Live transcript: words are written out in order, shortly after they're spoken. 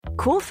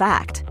Cool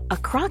fact, a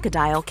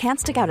crocodile can't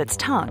stick out its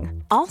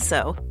tongue.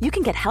 Also, you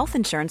can get health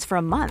insurance for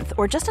a month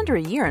or just under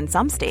a year in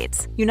some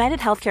states. United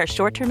Healthcare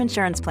short-term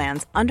insurance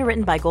plans,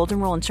 underwritten by Golden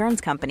Rule Insurance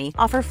Company,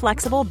 offer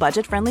flexible,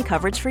 budget-friendly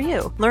coverage for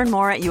you. Learn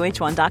more at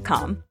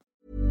uh1.com.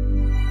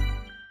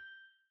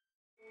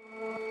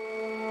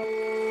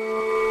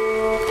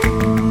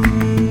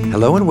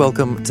 Hello and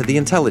welcome to The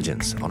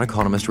Intelligence on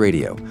Economist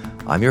Radio.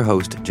 I'm your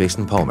host,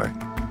 Jason Palmer.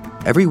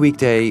 Every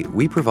weekday,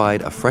 we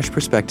provide a fresh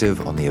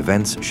perspective on the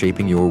events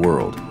shaping your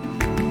world.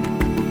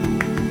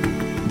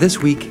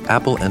 This week,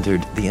 Apple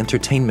entered the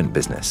entertainment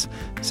business,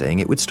 saying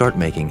it would start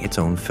making its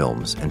own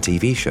films and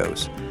TV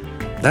shows.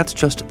 That's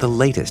just the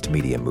latest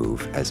media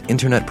move as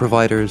internet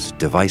providers,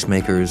 device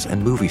makers,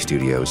 and movie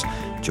studios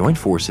join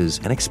forces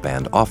and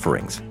expand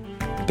offerings.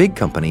 Big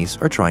companies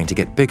are trying to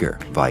get bigger,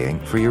 vying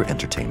for your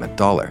entertainment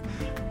dollar.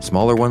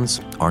 Smaller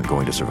ones aren't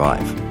going to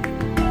survive.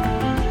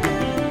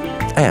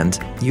 And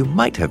you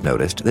might have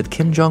noticed that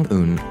Kim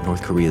Jong-un,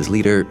 North Korea's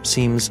leader,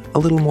 seems a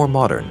little more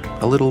modern,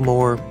 a little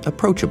more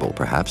approachable,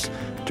 perhaps,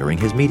 during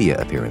his media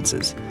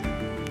appearances.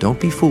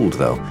 Don't be fooled,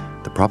 though.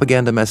 The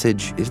propaganda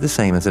message is the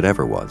same as it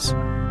ever was.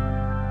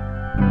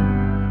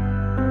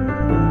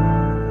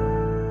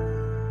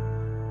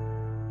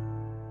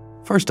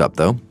 First up,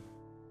 though,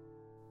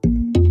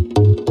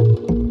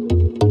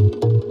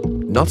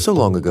 not so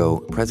long ago,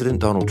 President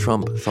Donald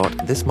Trump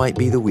thought this might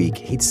be the week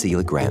he'd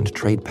seal a grand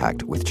trade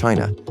pact with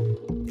China.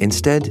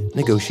 Instead,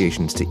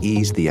 negotiations to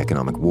ease the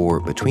economic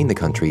war between the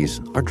countries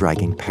are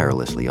dragging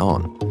perilously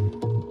on.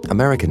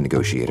 American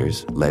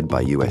negotiators, led by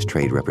U.S.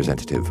 Trade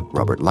Representative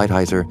Robert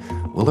Lighthizer,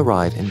 will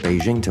arrive in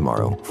Beijing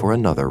tomorrow for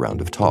another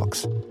round of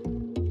talks.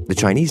 The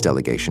Chinese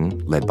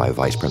delegation, led by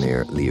Vice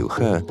Premier Liu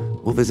He,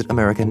 will visit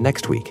America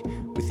next week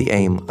with the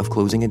aim of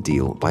closing a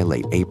deal by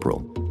late April.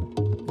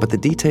 But the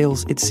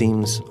details, it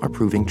seems, are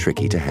proving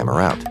tricky to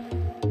hammer out.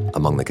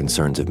 Among the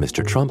concerns of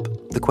Mr. Trump,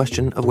 the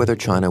question of whether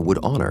China would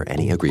honor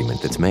any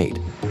agreement that's made.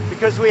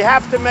 Because we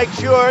have to make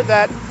sure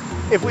that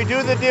if we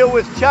do the deal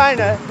with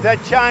China,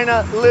 that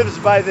China lives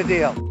by the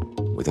deal.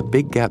 With a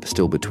big gap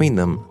still between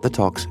them, the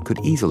talks could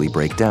easily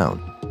break down,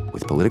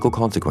 with political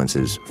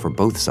consequences for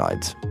both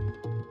sides.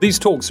 These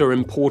talks are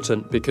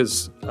important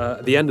because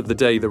at the end of the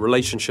day, the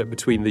relationship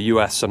between the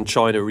US and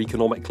China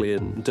economically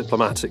and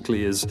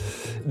diplomatically is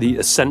the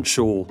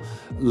essential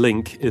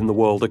link in the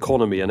world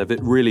economy. And if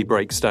it really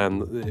breaks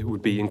down, it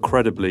would be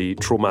incredibly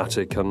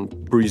traumatic and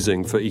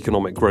bruising for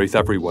economic growth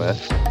everywhere.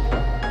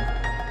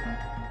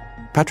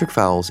 Patrick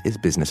Fowles is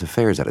business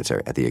affairs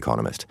editor at The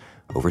Economist,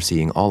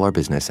 overseeing all our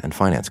business and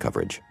finance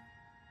coverage.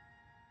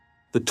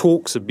 The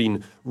talks have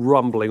been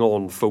rumbling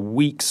on for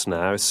weeks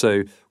now,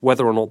 so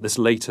whether or not this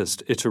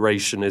latest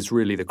iteration is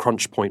really the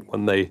crunch point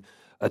when they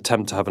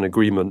attempt to have an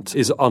agreement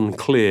is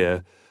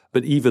unclear.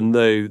 But even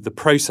though the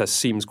process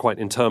seems quite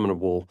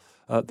interminable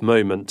at the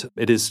moment,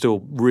 it is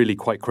still really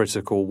quite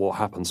critical what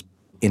happens.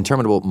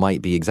 Interminable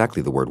might be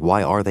exactly the word.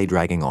 Why are they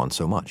dragging on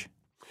so much?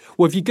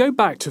 Well, if you go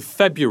back to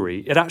February,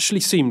 it actually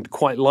seemed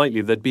quite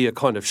likely there'd be a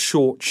kind of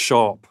short,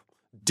 sharp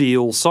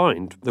deal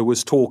signed. There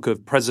was talk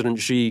of President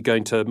Xi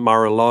going to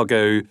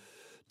Mar-a-Lago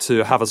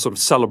to have a sort of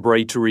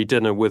celebratory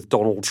dinner with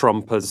Donald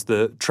Trump as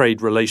the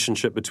trade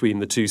relationship between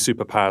the two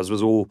superpowers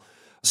was all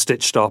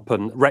stitched up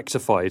and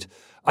rectified.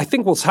 I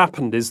think what's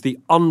happened is the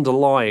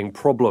underlying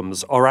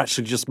problems are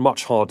actually just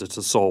much harder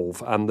to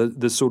solve. And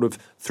the sort of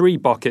three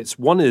buckets.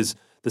 One is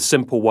the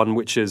simple one,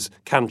 which is,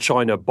 can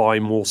China buy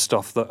more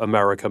stuff that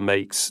America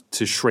makes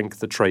to shrink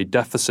the trade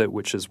deficit,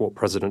 which is what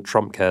President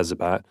Trump cares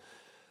about.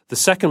 The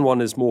second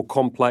one is more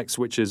complex,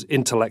 which is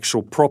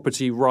intellectual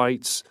property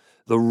rights,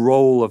 the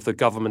role of the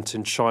government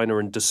in China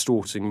in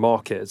distorting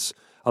markets.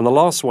 And the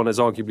last one is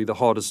arguably the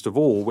hardest of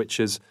all, which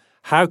is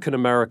how can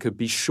America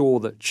be sure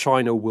that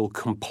China will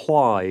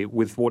comply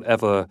with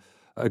whatever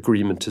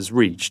agreement is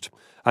reached?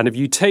 And if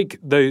you take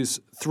those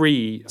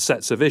three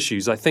sets of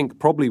issues, I think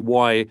probably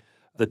why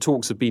the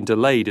talks have been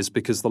delayed is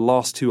because the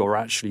last two are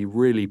actually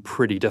really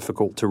pretty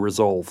difficult to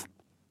resolve.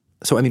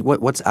 So, I mean,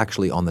 what's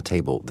actually on the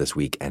table this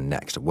week and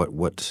next?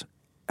 What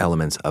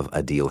elements of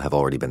a deal have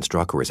already been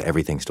struck, or is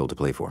everything still to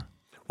play for?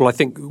 Well, I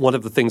think one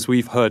of the things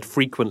we've heard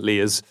frequently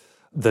is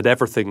that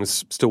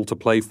everything's still to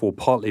play for,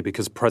 partly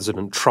because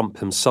President Trump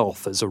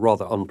himself is a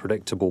rather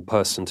unpredictable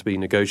person to be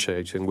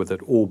negotiating with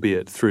it,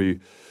 albeit through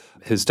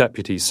his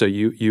deputies. So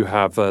you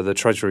have the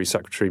Treasury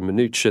Secretary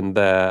Mnuchin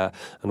there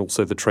and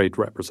also the Trade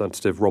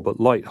Representative Robert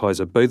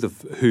Lighthizer, both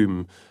of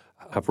whom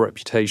have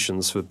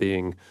reputations for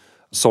being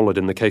solid.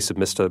 In the case of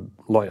Mr.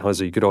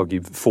 Lighthizer, you could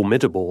argue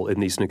formidable in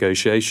these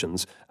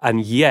negotiations.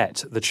 And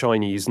yet the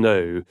Chinese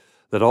know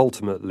that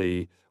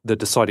ultimately the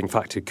deciding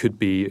factor could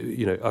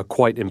be, a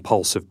quite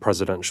impulsive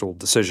presidential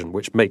decision,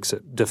 which makes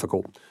it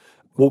difficult.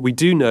 What we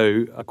do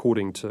know,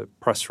 according to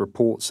press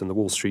reports in the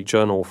Wall Street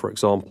Journal, for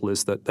example,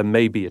 is that there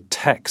may be a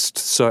text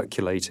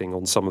circulating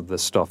on some of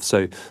this stuff.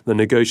 So the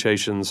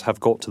negotiations have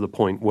got to the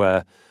point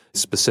where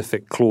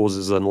specific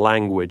clauses and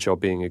language are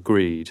being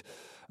agreed.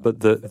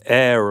 But the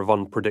air of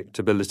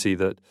unpredictability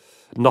that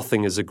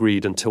nothing is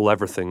agreed until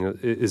everything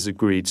is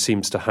agreed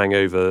seems to hang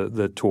over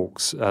the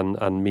talks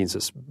and means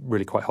it's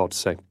really quite hard to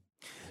say.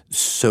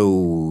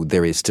 So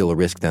there is still a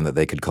risk then that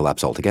they could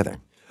collapse altogether?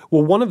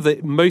 Well, one of the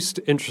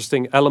most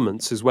interesting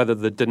elements is whether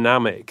the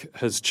dynamic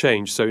has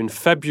changed. So in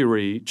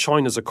February,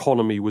 China's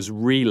economy was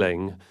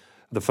reeling.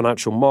 The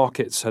financial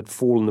markets had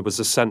fallen. There was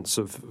a sense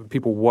of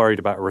people worried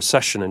about a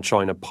recession in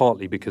China,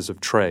 partly because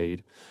of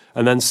trade.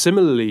 And then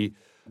similarly,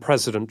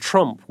 President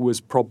Trump was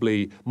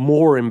probably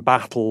more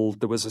embattled.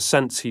 There was a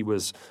sense he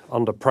was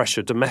under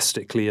pressure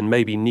domestically and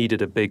maybe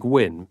needed a big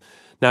win.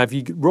 Now, if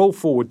you roll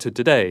forward to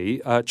today,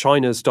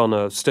 China's done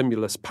a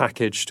stimulus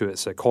package to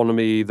its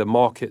economy. The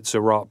markets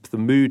are up. The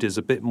mood is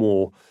a bit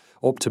more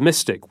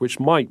optimistic, which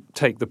might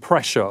take the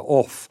pressure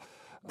off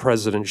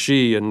President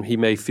Xi, and he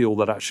may feel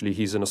that actually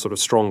he's in a sort of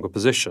stronger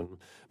position.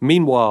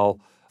 Meanwhile,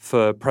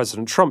 for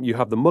President Trump, you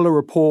have the Mueller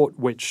report,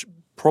 which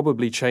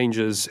probably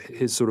changes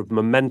his sort of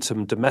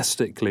momentum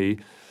domestically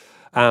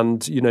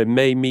and,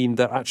 may mean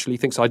that actually he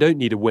thinks I don't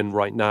need a win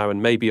right now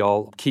and maybe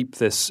I'll keep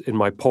this in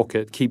my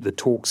pocket, keep the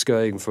talks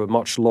going for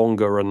much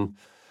longer and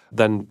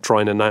then try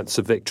and announce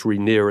a victory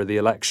nearer the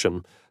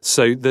election.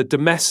 So the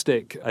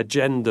domestic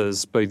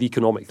agendas, both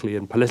economically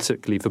and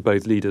politically for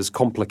both leaders,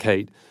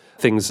 complicate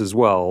things as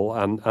well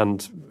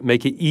and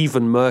make it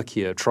even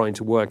murkier trying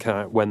to work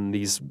out when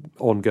these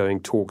ongoing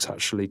talks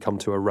actually come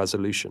to a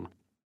resolution.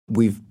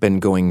 We've been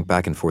going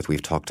back and forth.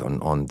 We've talked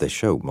on this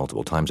show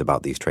multiple times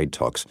about these trade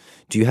talks.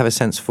 Do you have a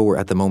sense for,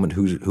 at the moment,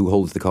 who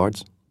holds the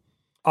cards?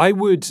 I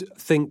would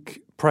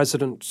think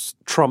President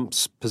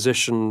Trump's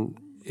position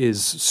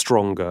is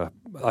stronger.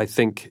 I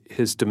think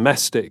his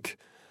domestic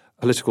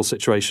political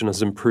situation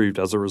has improved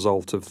as a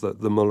result of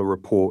the Mueller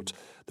report.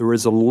 There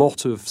is a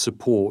lot of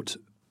support,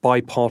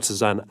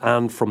 bipartisan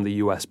and from the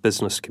US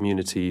business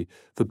community,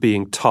 for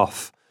being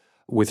tough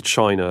with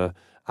China.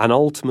 And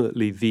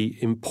ultimately, the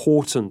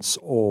importance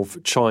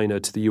of China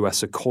to the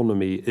US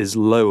economy is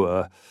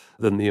lower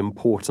than the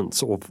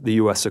importance of the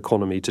US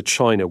economy to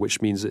China,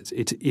 which means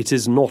it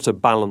is not a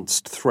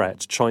balanced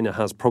threat.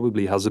 China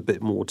probably has a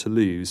bit more to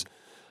lose.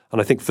 And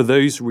I think for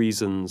those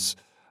reasons,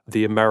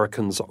 the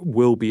Americans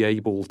will be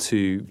able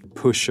to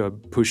push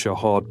a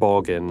hard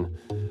bargain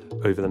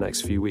over the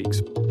next few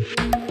weeks.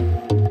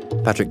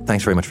 Patrick,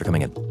 thanks very much for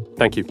coming in.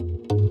 Thank you.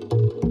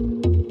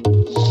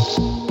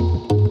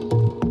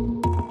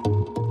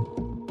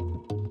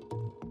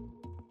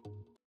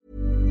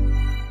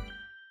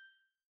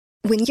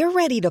 When you're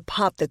ready to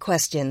pop the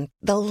question,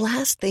 the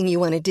last thing you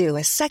want to do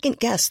is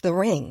second-guess the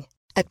ring.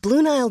 At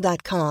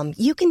BlueNile.com,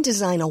 you can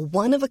design a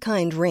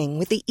one-of-a-kind ring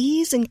with the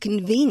ease and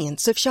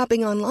convenience of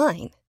shopping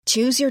online.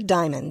 Choose your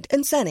diamond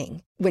and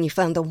setting. When you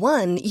find the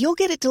one, you'll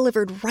get it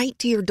delivered right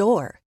to your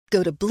door.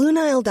 Go to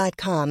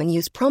BlueNile.com and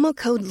use promo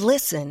code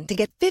LISTEN to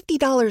get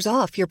 $50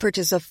 off your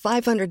purchase of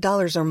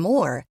 $500 or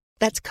more.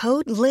 That's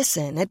code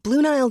LISTEN at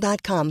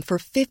BlueNile.com for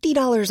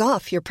 $50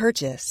 off your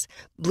purchase.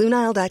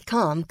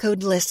 BlueNile.com,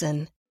 code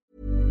LISTEN.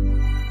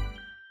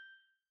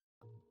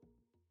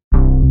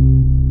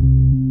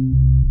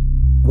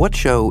 What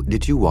show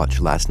did you watch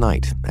last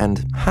night,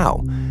 and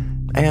how?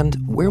 And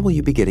where will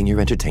you be getting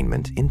your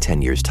entertainment in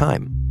 10 years'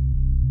 time?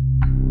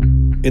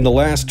 In the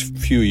last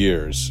few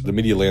years, the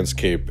media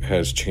landscape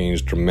has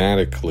changed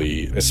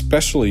dramatically,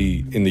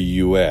 especially in the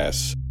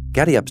U.S.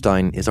 Gadi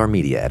Epstein is our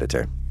media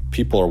editor.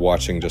 People are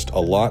watching just a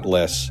lot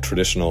less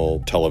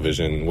traditional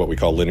television, what we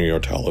call linear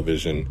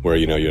television, where,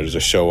 there's a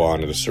show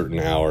on at a certain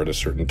hour at a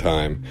certain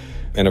time.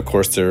 And of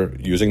course, they're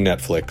using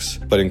Netflix,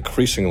 but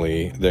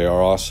increasingly, they are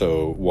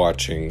also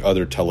watching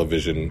other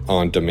television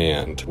on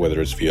demand, whether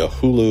it's via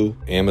Hulu,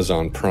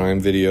 Amazon Prime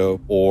Video,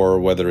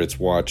 or whether it's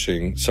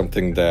watching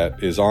something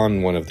that is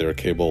on one of their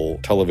cable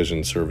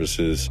television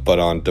services, but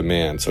on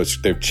demand. So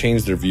they've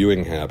changed their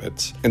viewing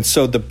habits. And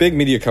so the big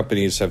media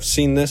companies have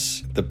seen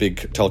this, the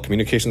big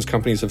telecommunications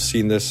companies have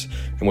seen this,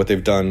 and what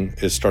they've done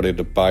is started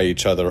to buy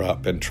each other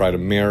up and try to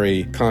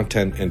marry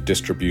content and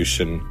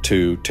distribution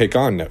to take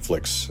on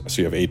Netflix.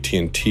 So you have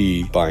AT&T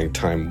buying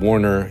Time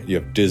Warner, you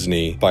have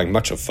Disney buying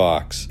much of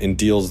Fox in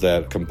deals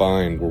that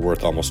combined were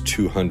worth almost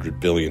 $200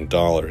 billion.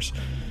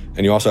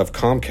 And you also have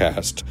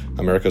Comcast,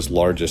 America's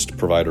largest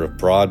provider of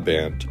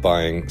broadband,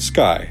 buying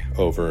Sky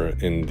over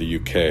in the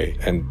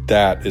UK. And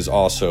that is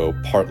also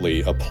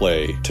partly a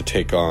play to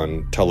take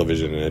on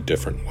television in a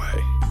different way.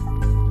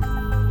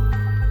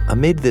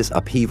 Amid this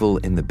upheaval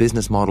in the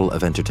business model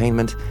of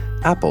entertainment,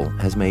 Apple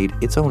has made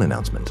its own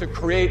announcement. To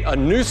create a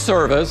new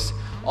service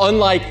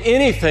unlike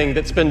anything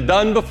that's been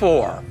done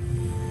before.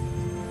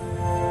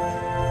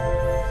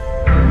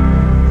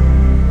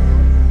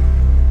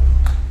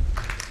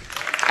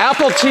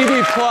 Apple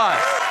TV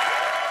Plus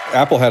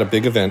Apple had a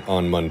big event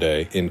on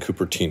Monday in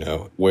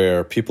Cupertino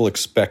where people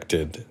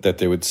expected that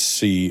they would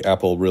see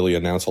Apple really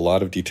announce a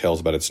lot of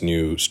details about its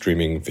new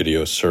streaming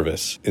video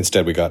service.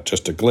 Instead, we got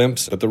just a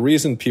glimpse. But the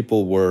reason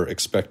people were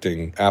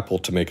expecting Apple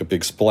to make a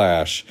big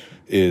splash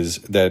is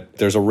that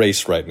there's a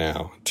race right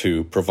now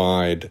to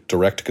provide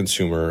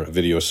direct-to-consumer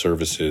video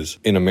services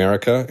in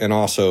America and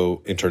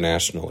also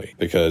internationally,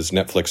 because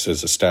Netflix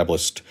has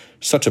established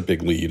such a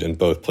big lead in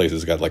both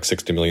places. Got like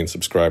 60 million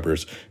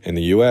subscribers in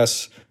the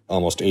U.S.,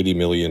 almost 80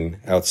 million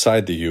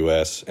outside the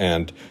U.S.,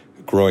 and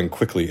growing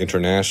quickly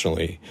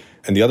internationally.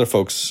 And the other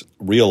folks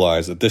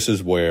realize that this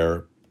is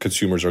where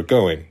consumers are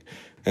going.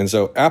 And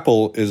so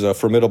Apple is a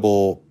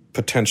formidable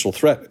potential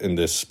threat in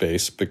this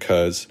space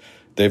because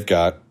they've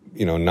got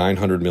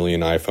 900 million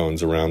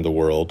iPhones around the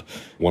world,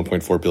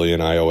 1.4 billion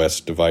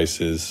iOS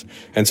devices.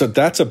 And so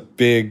that's a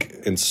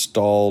big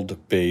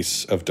installed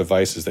base of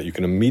devices that you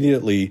can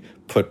immediately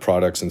put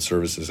products and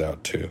services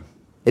out to.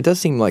 It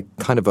does seem like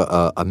kind of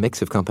a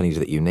mix of companies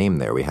that you name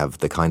there. We have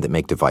the kind that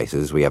make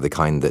devices, we have the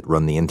kind that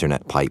run the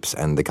internet pipes,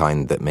 and the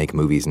kind that make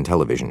movies and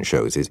television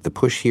shows. Is the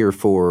push here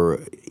for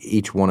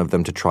each one of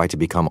them to try to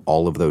become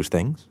all of those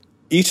things?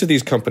 Each of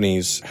these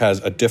companies has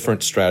a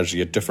different strategy,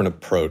 a different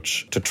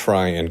approach to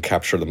try and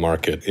capture the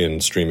market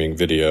in streaming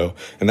video.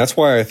 And that's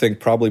why I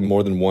think probably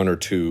more than one or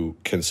two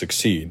can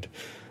succeed.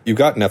 You've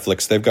got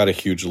Netflix, they've got a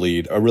huge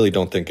lead. I really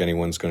don't think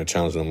anyone's going to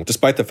challenge them,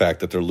 despite the fact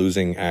that they're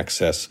losing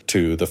access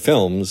to the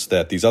films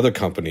that these other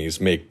companies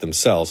make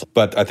themselves.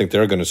 But I think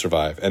they're going to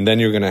survive. And then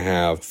you're going to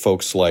have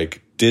folks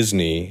like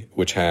Disney,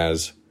 which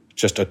has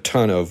just a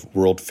ton of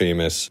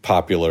world-famous,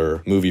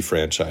 popular movie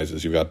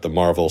franchises. You've got the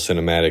Marvel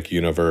Cinematic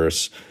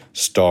Universe,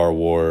 Star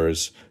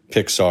Wars,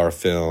 Pixar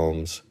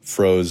films,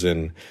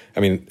 Frozen. I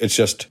mean, it's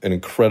just an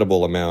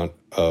incredible amount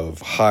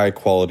of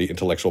high-quality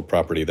intellectual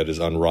property that is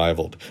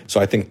unrivaled. So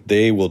I think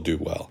they will do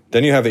well.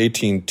 Then you have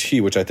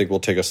AT&T, which I think will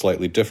take a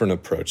slightly different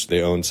approach.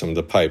 They own some of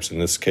the pipes. In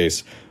this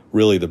case,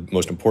 really the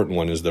most important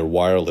one is their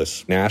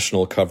wireless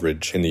national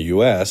coverage in the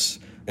U.S.,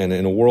 and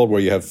in a world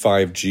where you have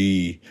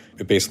 5G,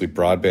 basically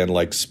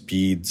broadband-like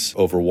speeds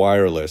over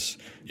wireless,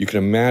 you can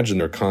imagine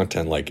their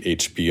content like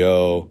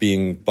HBO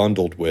being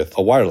bundled with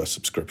a wireless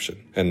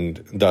subscription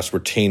and thus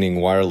retaining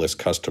wireless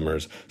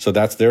customers. So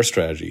that's their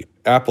strategy.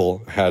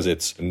 Apple has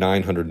its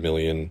 900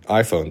 million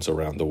iPhones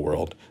around the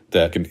world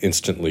that can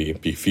instantly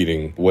be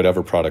feeding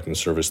whatever product and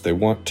service they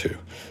want to.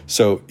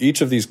 So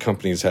each of these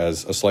companies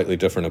has a slightly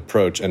different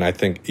approach, and I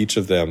think each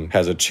of them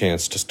has a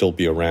chance to still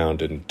be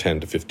around in 10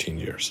 to 15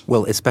 years.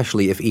 Well,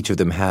 especially if each of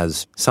them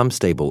has some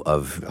stable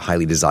of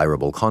highly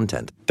desirable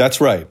content.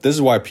 That's right. This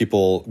is why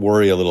people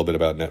worry a little bit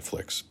about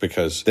Netflix,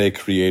 because they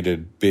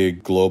created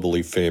big,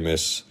 globally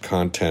famous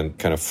content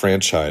kind of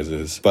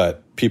franchises,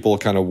 but people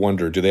kind of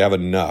wonder, do they have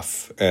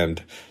enough?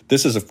 And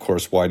this is, of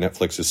course, why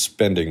Netflix is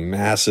spending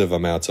massive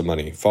amounts of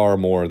money, far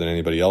more than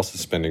anybody else is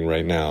spending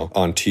right now,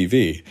 on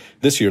TV.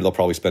 This year, they'll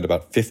probably spend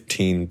about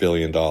 $15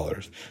 billion.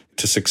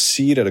 To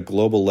succeed at a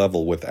global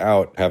level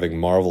without having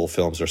Marvel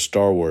films or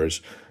Star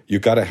Wars,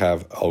 you've got to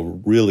have a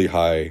really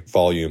high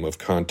volume of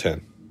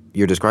content.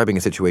 You're describing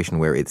a situation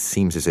where it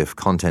seems as if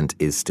content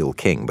is still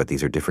king, but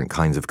these are different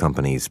kinds of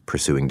companies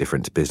pursuing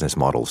different business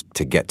models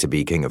to get to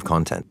be king of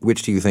content.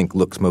 Which do you think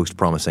looks most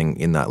promising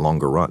in that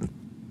longer run?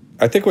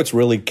 I think what's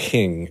really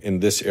king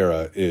in this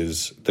era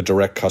is the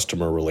direct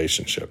customer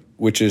relationship,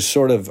 which is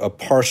sort of a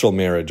partial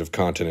marriage of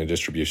content and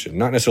distribution,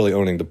 not necessarily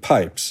owning the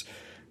pipes,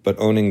 but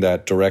owning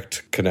that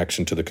direct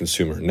connection to the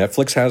consumer.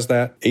 Netflix has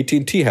that.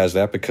 AT&T has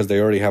that because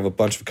they already have a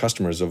bunch of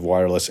customers of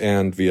wireless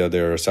and via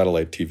their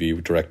satellite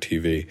TV, direct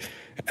TV.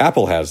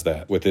 Apple has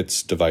that with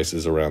its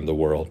devices around the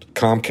world.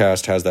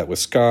 Comcast has that with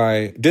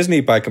Sky.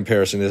 Disney, by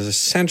comparison, is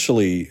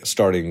essentially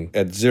starting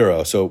at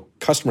zero. So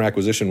customer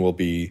acquisition will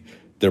be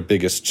their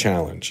biggest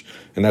challenge.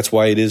 And that's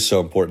why it is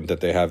so important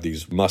that they have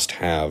these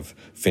must-have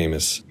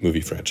famous movie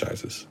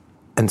franchises.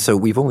 And so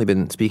we've only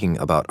been speaking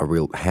about a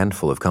real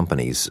handful of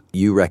companies.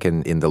 You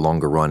reckon in the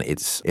longer run,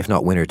 it's, if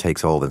not winner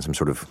takes all, then some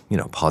sort of,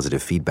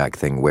 positive feedback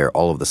thing where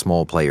all of the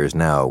small players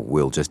now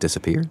will just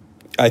disappear?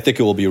 I think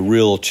it will be a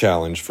real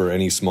challenge for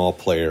any small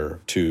player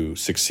to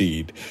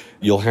succeed.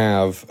 You'll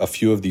have a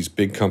few of these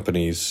big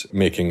companies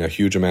making a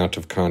huge amount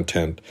of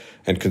content,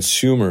 and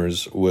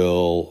consumers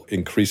will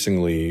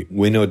increasingly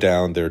winnow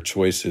down their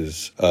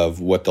choices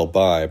of what they'll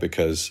buy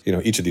because,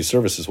 each of these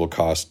services will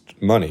cost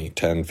money,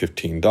 $10,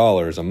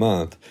 $15 a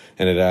month,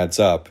 and it adds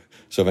up.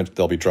 So eventually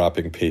they'll be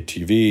dropping pay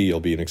TV. You'll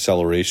be an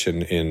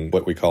acceleration in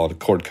what we call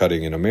cord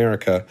cutting in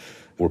America,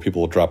 where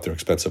people will drop their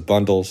expensive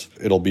bundles.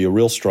 It'll be a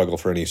real struggle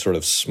for any sort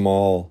of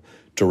small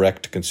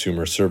direct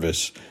consumer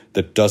service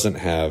that doesn't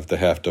have the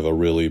heft of a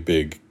really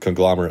big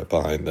conglomerate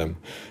behind them.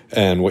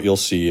 And what you'll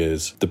see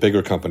is the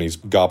bigger companies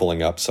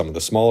gobbling up some of the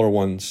smaller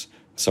ones,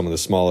 some of the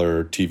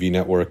smaller TV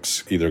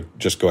networks either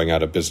just going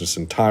out of business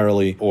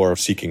entirely or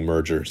seeking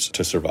mergers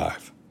to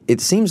survive. It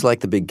seems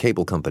like the big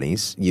cable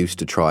companies used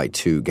to try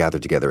to gather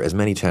together as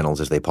many channels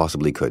as they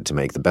possibly could to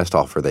make the best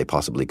offer they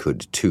possibly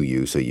could to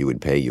you, so you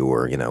would pay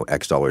your,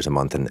 X dollars a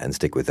month and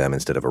stick with them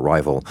instead of a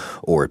rival,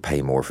 or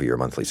pay more for your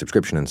monthly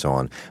subscription and so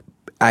on.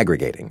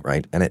 aggregating,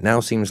 right? And it now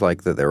seems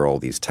like that there are all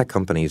these tech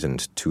companies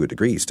and, to a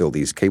degree, still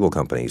these cable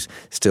companies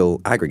still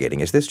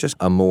aggregating. Is this just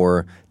a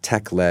more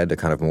tech-led, a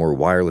kind of more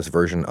wireless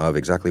version of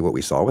exactly what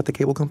we saw with the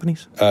cable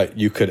companies?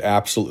 You could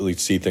absolutely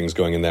see things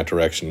going in that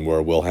direction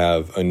where we'll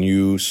have a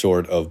new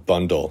sort of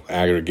bundle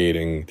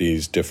aggregating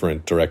these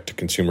different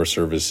direct-to-consumer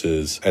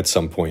services at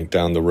some point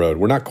down the road.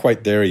 We're not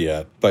quite there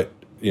yet, but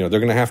they're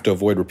going to have to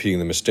avoid repeating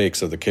the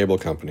mistakes of the cable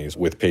companies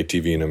with pay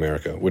TV in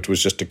America, which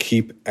was just to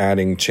keep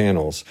adding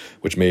channels,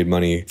 which made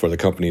money for the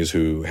companies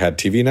who had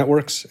TV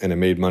networks, and it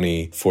made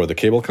money for the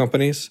cable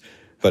companies.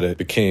 But it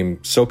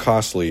became so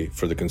costly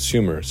for the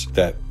consumers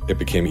that it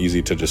became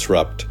easy to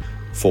disrupt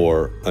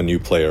for a new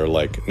player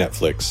like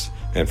Netflix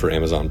and for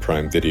Amazon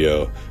Prime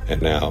Video,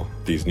 and now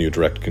these new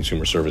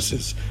direct-to-consumer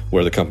services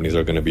where the companies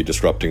are going to be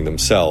disrupting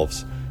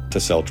themselves to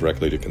sell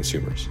directly to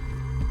consumers.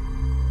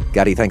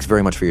 Gadi, thanks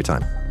very much for your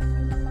time.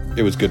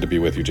 It was good to be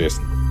with you,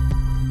 Jason.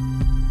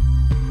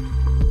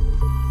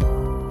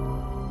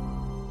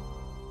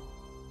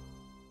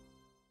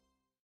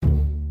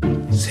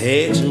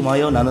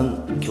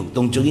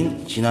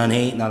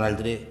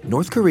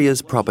 North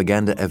Korea's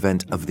propaganda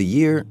event of the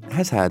year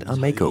has had a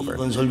makeover.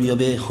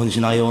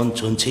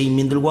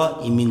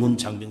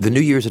 The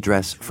New Year's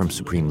address from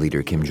Supreme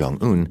Leader Kim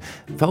Jong-un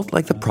felt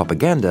like the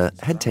propaganda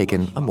had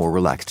taken a more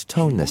relaxed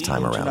tone this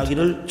time around.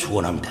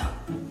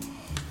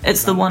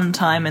 It's the one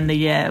time in the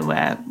year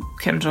where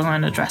Kim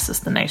Jong-un addresses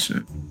the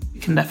nation. You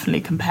can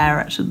definitely compare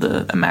it to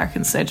the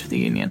American State of the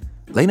Union.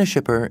 Lena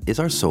Schipper is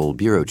our Seoul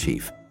bureau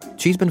chief.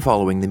 She's been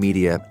following the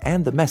media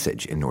and the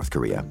message in North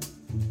Korea.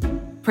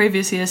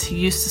 Previous years, he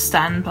used to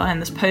stand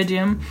behind this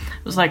podium.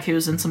 It was like he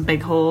was in some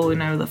big hall,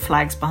 the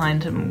flags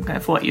behind him, kind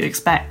of what you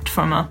expect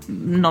from a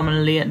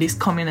nominally at least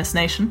communist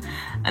nation.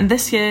 And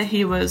this year,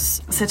 he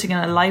was sitting in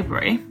a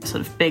library,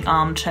 sort of big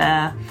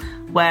armchair,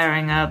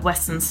 wearing a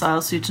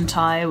Western-style suit and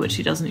tie, which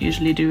he doesn't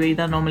usually do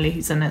either. Normally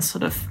he's in his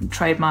sort of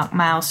trademark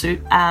Mao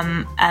suit.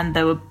 And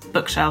there were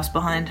bookshelves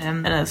behind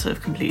him in a sort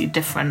of completely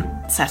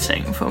different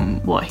setting from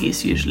what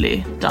he's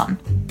usually done.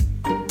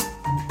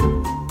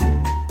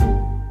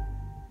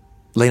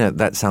 Lena,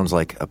 that sounds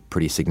like a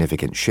pretty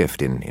significant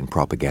shift in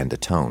propaganda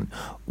tone.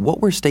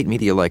 What were state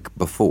media like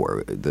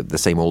before? The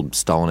same old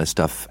Stalinist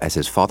stuff as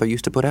his father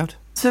used to put out?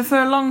 So for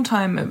a long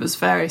time it was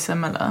very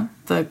similar.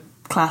 The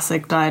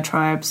classic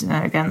diatribes,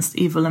 against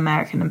evil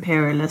American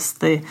imperialists.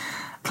 The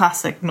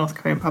classic North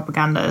Korean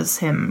propaganda is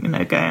him,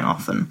 going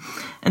off and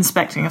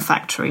inspecting a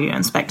factory,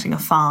 inspecting a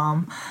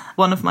farm.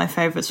 One of my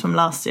favourites from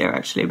last year,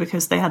 actually,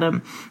 because they had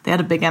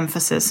a big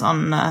emphasis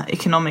on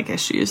economic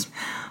issues,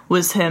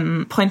 was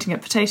him pointing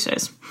at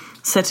potatoes,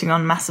 sitting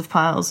on massive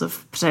piles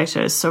of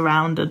potatoes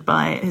surrounded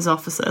by his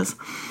officers,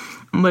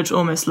 which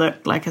almost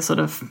looked like a sort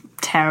of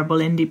terrible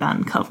indie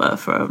band cover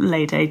for a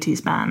late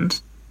 80s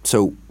band.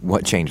 So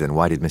what changed then?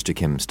 Why did Mr.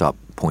 Kim stop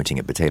pointing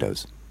at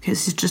potatoes?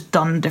 Because he's just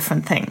done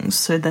different things,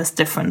 so there's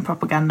different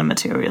propaganda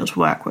material to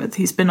work with.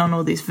 He's been on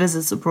all these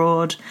visits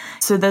abroad,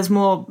 so there's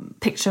more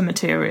picture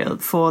material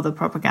for the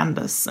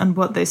propagandists, and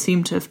what they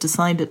seem to have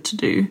decided to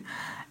do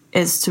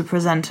is to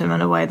present him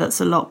in a way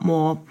that's a lot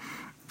more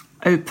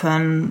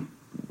open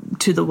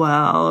to the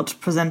world,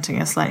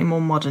 presenting a slightly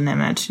more modern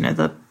image,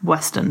 the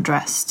Western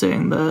dress,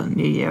 doing the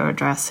New Year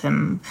address,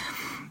 him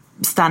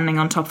standing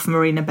on top of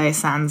Marina Bay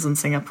Sands in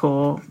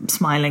Singapore,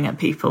 smiling at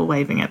people,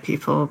 waving at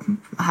people,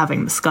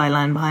 having the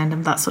skyline behind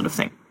him, that sort of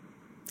thing.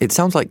 It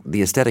sounds like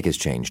the aesthetic has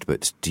changed,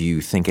 but do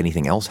you think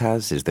anything else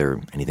has? Is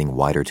there anything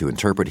wider to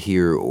interpret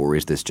here, or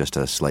is this just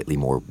a slightly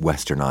more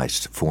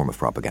westernized form of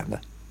propaganda?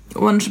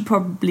 One should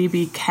probably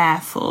be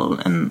careful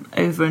in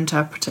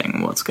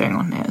over-interpreting what's going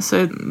on here.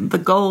 So the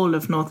goal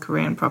of North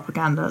Korean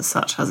propaganda as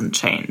such hasn't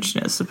changed.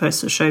 It's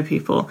supposed to show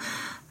people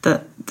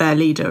that their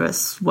leader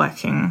is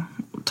working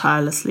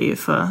tirelessly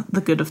for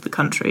the good of the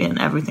country and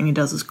everything he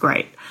does is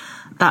great.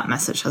 That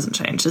message hasn't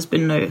changed. There's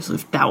been no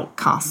sort of doubt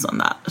cast on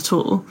that at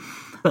all.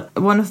 But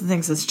one of the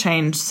things that's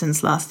changed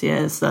since last year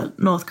is that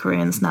North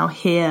Koreans now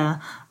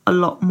hear a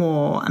lot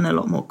more and a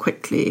lot more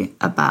quickly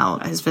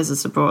about his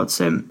visits abroad.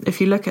 So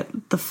if you look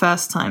at the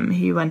first time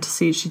he went to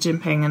see Xi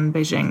Jinping in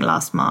Beijing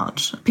last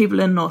March, people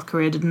in North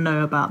Korea didn't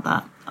know about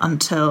that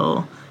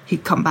until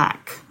he'd come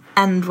back.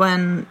 And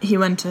when he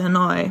went to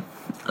Hanoi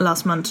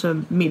last month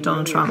to meet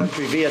Donald Trump,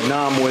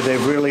 Vietnam, where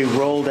they've really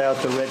rolled out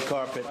the red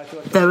carpet,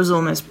 there was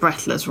almost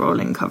breathless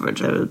rolling coverage.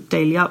 There were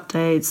daily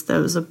updates. There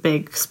was a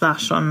big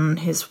splash on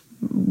his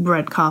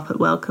red carpet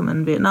welcome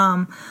in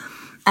Vietnam.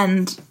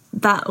 And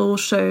that all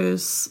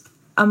shows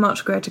a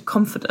much greater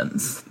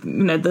confidence.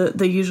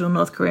 The usual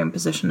North Korean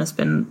position has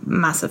been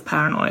massive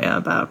paranoia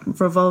about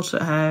revolt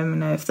at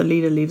home. If the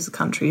leader leaves the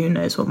country, who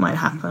knows what might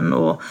happen?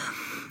 Or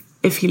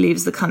if he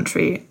leaves the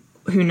country,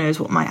 who knows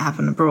what might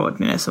happen abroad?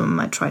 Someone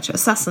might try to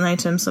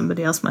assassinate him.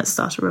 Somebody else might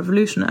start a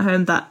revolution at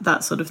home.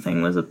 That sort of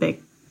thing was a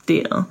big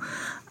deal.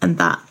 And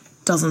that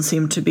doesn't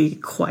seem to be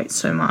quite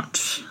so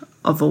much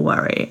of a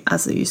worry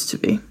as it used to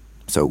be.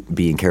 So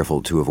being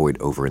careful to avoid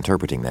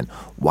over-interpreting then.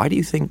 Why do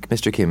you think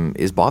Mr. Kim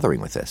is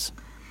bothering with this?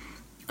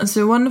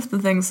 So one of the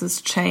things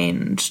that's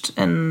changed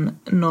in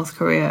North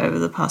Korea over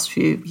the past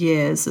few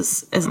years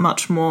is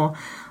much more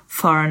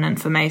foreign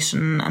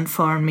information and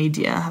foreign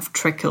media have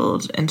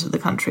trickled into the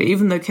country.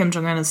 Even though Kim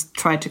Jong-un has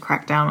tried to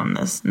crack down on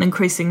this, an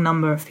increasing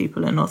number of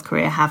people in North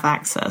Korea have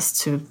access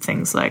to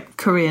things like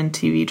Korean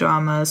TV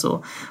dramas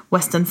or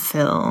Western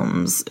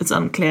films. It's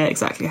unclear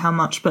exactly how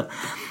much, but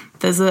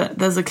there's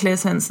a clear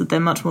sense that they're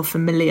much more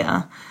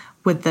familiar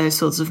with those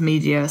sorts of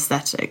media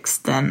aesthetics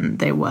than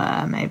they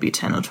were maybe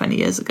 10 or 20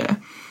 years ago.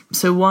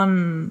 So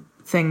one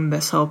thing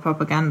this whole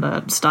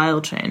propaganda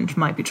style change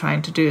might be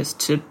trying to do is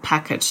to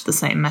package the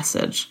same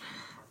message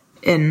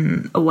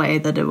in a way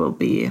that it will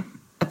be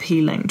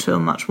appealing to a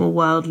much more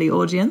worldly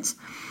audience.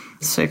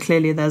 So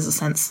clearly there's a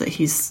sense that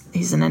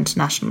he's an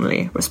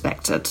internationally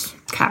respected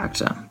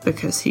character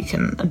because he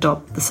can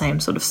adopt the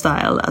same sort of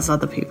style as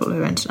other people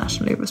who are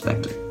internationally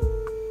respected.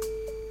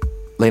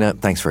 Lena,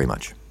 thanks very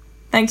much.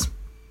 Thanks.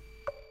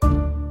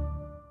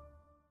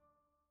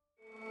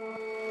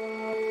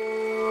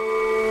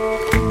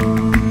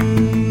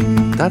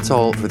 That's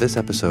all for this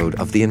episode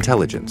of The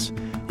Intelligence.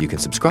 You can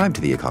subscribe to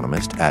The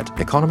Economist at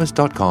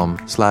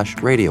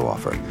economist.com/radio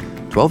offer.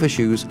 12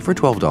 issues for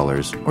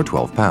 $12 or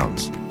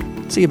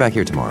 £12. See you back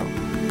here tomorrow.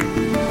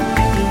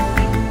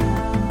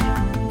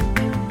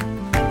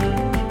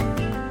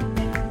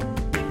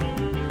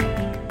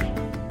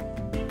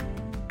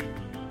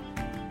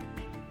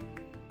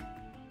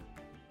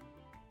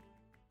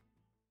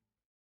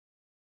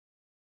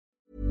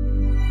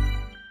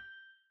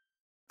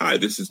 Hi,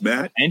 this is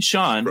Matt and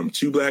Sean from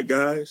Two Black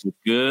Guys with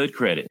Good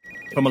Credit.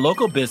 From a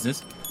local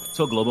business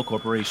to a global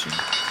corporation.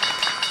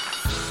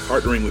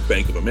 Partnering with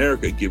Bank of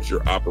America gives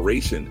your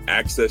operation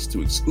access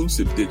to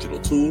exclusive digital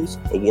tools,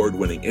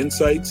 award-winning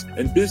insights,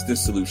 and business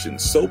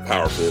solutions so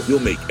powerful you'll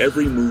make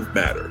every move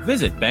matter.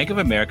 Visit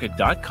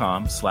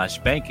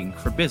bankofamerica.com/banking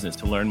for business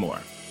to learn more.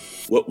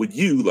 What would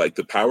you like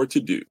the power to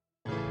do?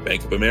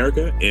 Bank of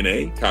America,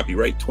 N.A.,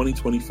 copyright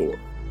 2024.